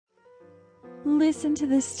Listen to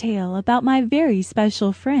this tale about my very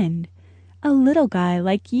special friend, a little guy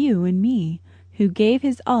like you and me, who gave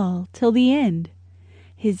his all till the end.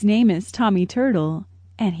 His name is Tommy Turtle,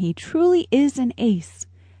 and he truly is an ace.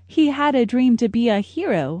 He had a dream to be a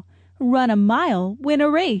hero, run a mile, win a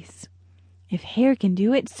race. If Hare can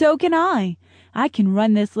do it, so can I. I can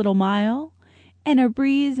run this little mile, and a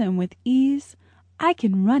breeze and with ease. I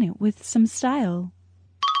can run it with some style.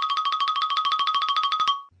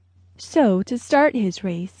 So, to start his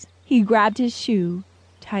race, he grabbed his shoe,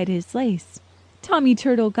 tied his lace. Tommy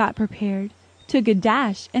Turtle got prepared, took a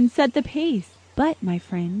dash, and set the pace. But, my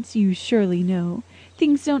friends, you surely know,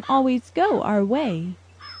 things don't always go our way.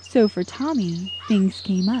 So for Tommy, things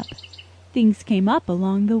came up. Things came up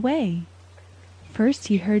along the way. First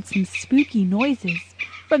he heard some spooky noises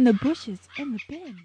from the bushes in the bin.